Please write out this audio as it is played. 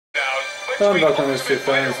Come back on his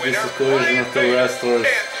defense. This is collision of two wrestlers.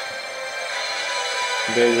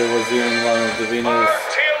 Bader was even one of the winners.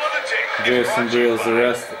 Jason Brilz, the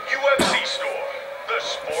wrestler.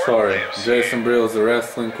 Jason Brilz, the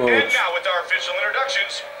wrestling coach.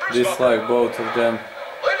 Dislike both of them.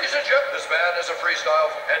 Ladies and gentlemen, this man is a freestyle.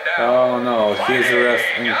 Oh no, he's a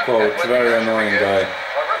wrestling coach. Very annoying guy.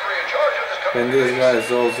 And this guy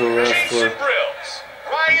is also a wrestler.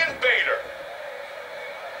 Ryan Bader.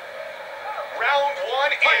 Round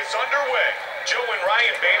one is underway. Joe and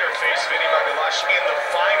Ryan Bader face Vinny Magalhaes in the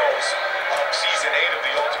finals of Season 8 of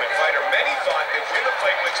The Ultimate Fighter. Many thought that when the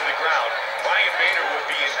fight went to the ground, Ryan Bader would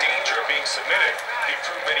be in danger of being submitted. He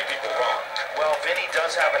proved many people wrong. Well, Vinny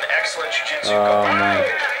does have an excellent jiu-jitsu. Oh man.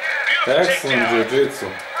 Excellent jiu-jitsu.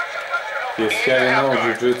 He's carrying no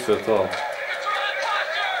jiu-jitsu at all.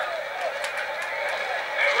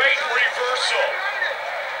 Great reversal.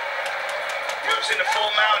 Moves into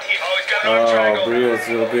full mount. He's got an arm triangle. Brilz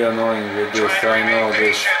will be annoying with this, I know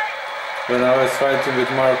this. When I was fighting with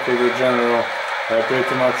Marco the General, I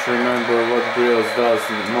pretty much remember what Brilz does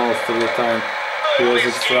most of the time. He was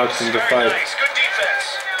obstructing the fight. Nice. Good defense.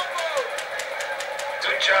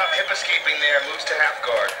 Good job hip escaping there. Moves to half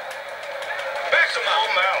guard. Back to full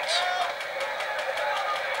mount.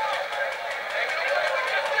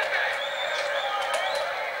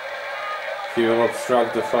 He will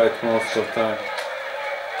obstruct the fight most of the time.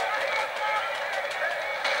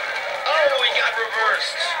 Oh, he got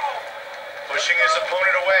reversed. Pushing his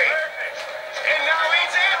opponent away. And now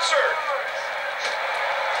he's answered.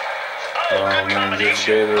 Oh man, this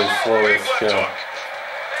Bader is slow as hell.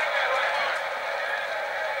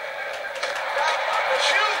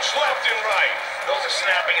 Huge left and right. Those are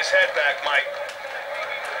snapping his head back, Mike.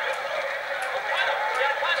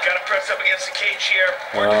 Got to press up against the cage here.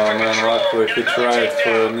 Oh man, luckily he tried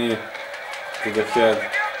for a knee to the head.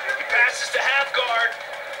 He passes to half guard.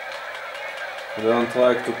 I don't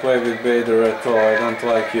like to play with Bader at all. I don't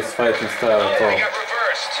like his fighting style at all. He got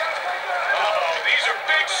reversed. Uh-oh, these are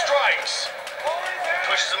big strikes.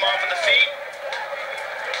 Pushes him off of the feet.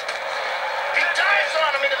 He dives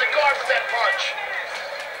on him into the guard with that punch.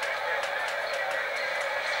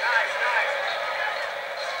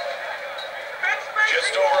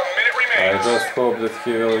 Just over a minute I remains. just hope that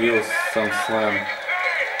he will use some slam.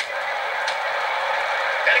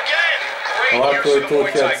 And again, great Luckily use of the two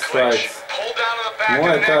Muay Thai head clinch. strikes. Pull down to the back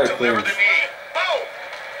Muay of the Thai neck, deliver the clinch. knee. Boom!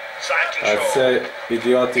 Side control. I'd say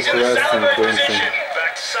idiotic He's in the wrestling celebrate clinching. position.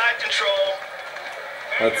 Back to side control.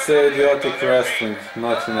 I'd say idiotic wrestling,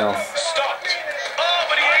 nothing else. Stopped. Oh,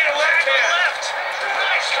 but he ate a left hand. Left.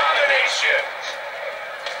 Nice combination.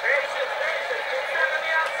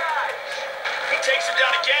 He takes him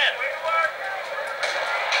down again.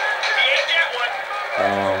 He ate that one.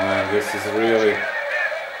 Oh man, this is really Our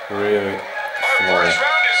slow. first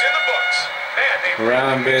round is in the books. Man, they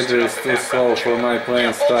Ryan really Bader is mixed it up too in that slow round for two. my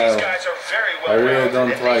playing Both style. these guys are very I really well-rounded,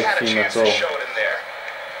 don't and they like had a him chance at all. to show it in there.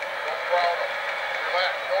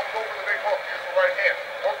 Don't go for the big hook. Use the right hand.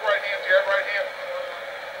 Hook right hand, jab right hand.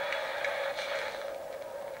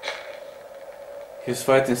 His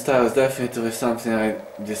fighting style is definitely something I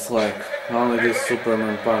dislike. Only this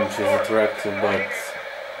Superman punch is attractive, but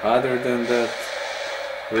other than that,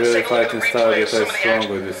 really fighting style that I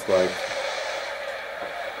strongly dislike.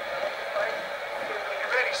 You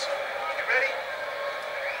ready, son? You ready?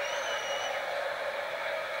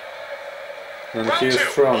 And Round he is two.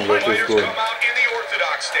 strong, that is Fighters good. come out in the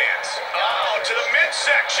orthodox stance. Oh, to the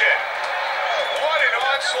midsection. What an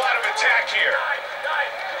onslaught of attack here.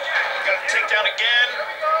 Got to take down again.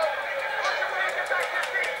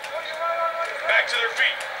 Back to their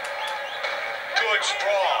feet. Good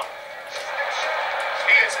sprawl.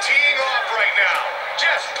 He is teeing off right now.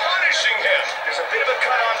 Just punishing him. There's a bit of a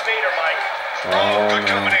cut on Bader, Mike. Oh, Good man.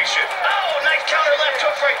 combination. Oh, nice counter left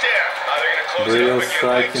hook right there. They're going to close it up Brilz again.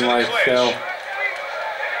 striking like hell.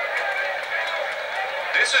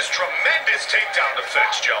 This is tremendous takedown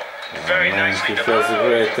defense, Joe. Very Man, nicely he done. has a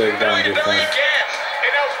great takedown Belly to belly defense. again.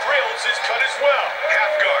 And now Brilz is cut as well.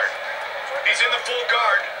 Half guard. He's in the full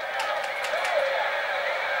guard.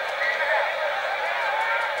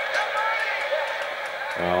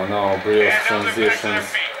 Oh no, Brilz And now they're back to their transitions.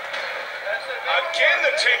 feet. Again,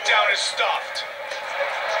 the takedown is stuffed.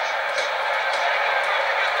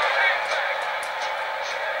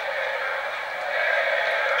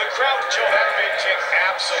 The crowd, Joe, that big kick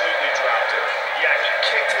absolutely dropped him. Yeah, he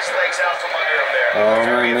kicked his legs out from under him there. Oh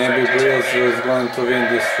Very man, maybe effective Brilz technique. is going to win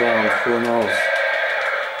this round, who knows.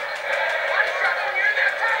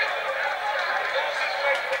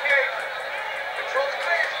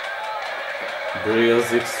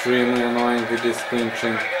 Brilz extremely annoying with this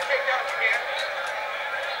clinching.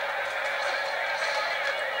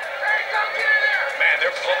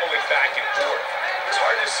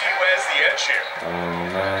 Oh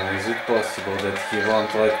man, is it possible that he won't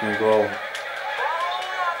let me go?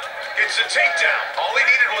 It's a takedown. All he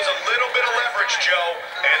needed was a little bit of leverage, Joe,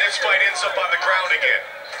 and this fight ends up on the ground again.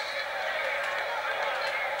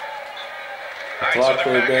 But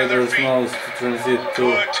luckily Bader's knows to transit to...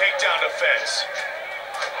 Good takedown defense.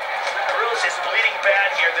 Brilz is bleeding bad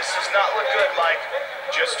here. This does not look good, Mike.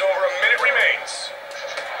 Just over a minute remains.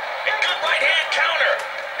 And good right hand counter.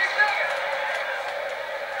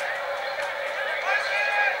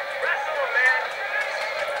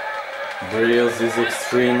 Brilz is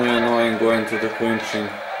extremely annoying going to the clinching.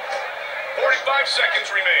 45 seconds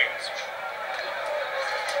remains.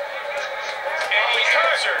 And he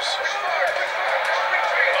answers.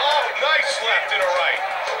 Oh, nice left and a right.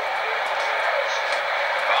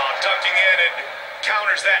 Oh, ducking in and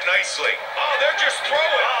counters that nicely. Oh, they're just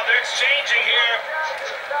throwing. Oh, they're exchanging here.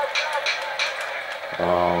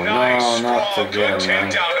 Oh Nice, no, not strong, again, good man.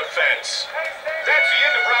 takedown defense. That's the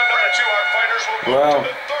end of round number 2. Our fighters will move Well, to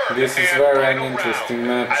the third this is and very final uninteresting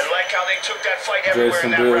round. match. I like how they took that fight everywhere Jason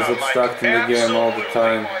in that Brilz round, Mike. obstructing the game all the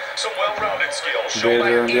time. Some well-rounded skills shown by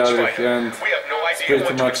Bader on the each other fighter. hand, We have no it's idea pretty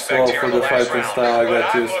what to much expect slow here for in the last fighting round, style I but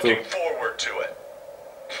got I'm used to. looking forward to it.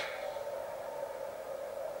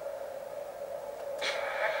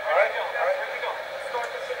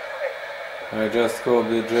 I just hope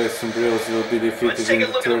that Jason Brilz will be Let's defeated take in a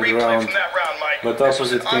the look at the third replay round. from that round, Mike. But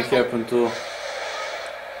opposite can happen too.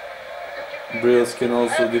 Brilz can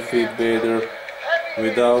also defeat Bader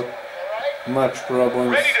without much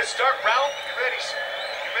problems. Ready to start round? You ready, sir?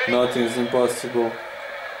 You ready? Nothing's impossible.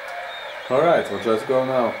 Alright, well just go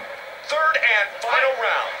now. Third and final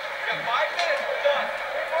round. You got 5 minutes. We're done.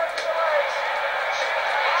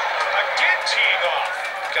 Again teeing off.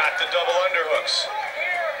 Got the double underhooks.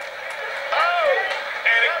 Oh!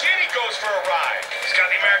 And again he goes for a ride. He's got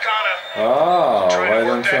the Americana. Oh, Trying why to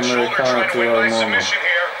work don't you that shoulder, Americana trying to to win our by moment? submission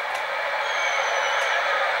here.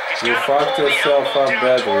 He's You got to fucked pull the yourself elbow up down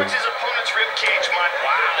badly. towards his opponent's rib cage, Mike.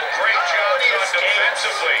 Wow, great job he done escapes.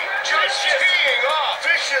 defensively. Just teeing off.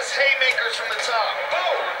 Vicious haymakers from the top.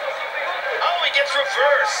 Boom! Oh, he gets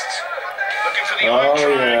reversed. Looking for the arm Oh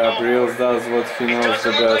yeah, triangle. Brilz does what he He knows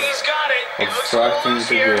the doesn't look like he's best. got it. He looks a little Obstructing loose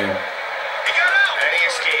the here. game. He got out. And he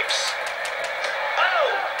escapes. Oh!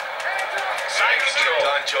 Side control.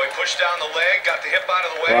 Done, Joey. Pushed down the leg, got the hip out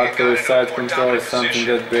of the way. Luckily, got side into a more control is dominant something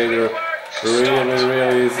position. that Bader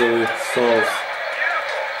really easily solves.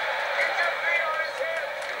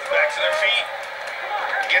 Back to their feet.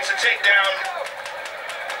 Gets a takedown.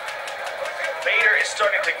 Bader is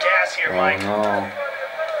starting to gas here, Oh Mike. no,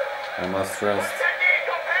 I must rest.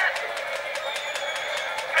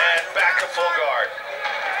 And back to full guard.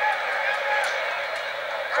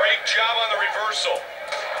 Great job on the reversal.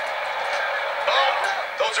 Oh,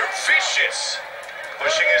 those are vicious.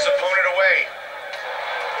 Pushing his opponent away.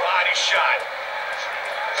 Body shot.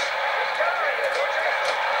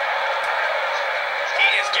 He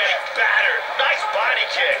is getting battered. Nice body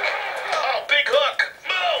kick. Oh, big hook.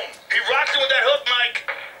 Boom. He rocked him with that hook, Mike.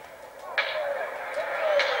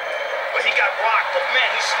 But he got rocked, but man,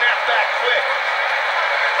 he snapped back quick.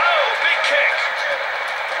 Oh, big kick.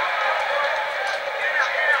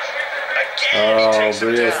 Again, he Oh, takes him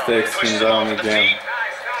Brilz down. takes Pushes him him down off the again. feet.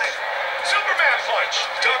 Superman punch.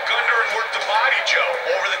 Duck under and work the body, Joe.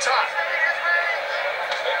 Over the top.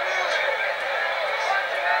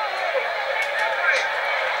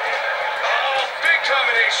 Oh, big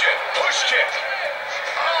combination. Push kick.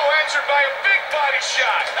 Oh, answered by a big body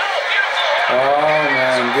shot. Oh, beautiful hook. Oh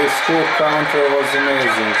man, this hook counter was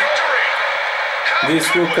amazing. Victory. How This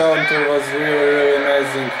good hook was counter that? was really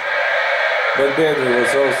amazing. But Bader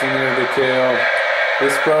was also near the KO.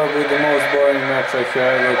 It's probably the most boring match I have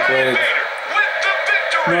ever Ryan played. Bader with the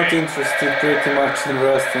victory. Not interested pretty much in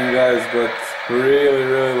wrestling, guys, but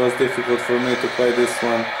really was difficult for me to play this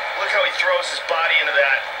one. Look how he throws his body into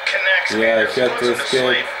that. Connects. Yeah, Bader, he had puts to him to escape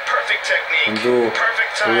sleep. Perfect technique. and do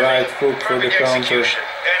perfect the timing. right hook for the perfect counter. execution.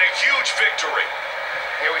 And a huge victory.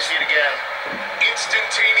 Here we see it again.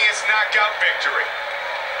 Instantaneous knockout victory.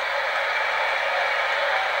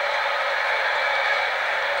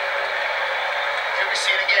 Here we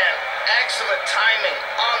see it again. Excellent timing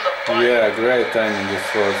on the button. Yeah, great timing this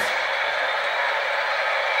was.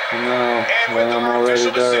 Now, And when with I'm our already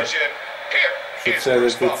official there, decision, here should is say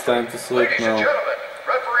Bruce that it's Buffer. time to sleep Ladies and now. gentlemen,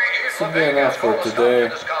 referee Heath Should be Levine enough has for called a stop today. to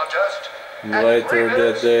this contest And at later 3 that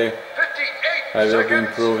minutes, day, 58 I will be seconds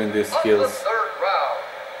improving these of skills. the third round,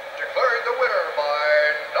 declaring the winner by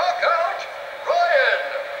knockout, Ryan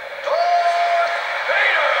Darth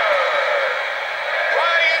Bader.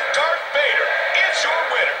 Ryan Darth Bader is your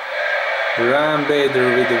winner. Ryan Bader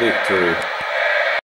with the victory.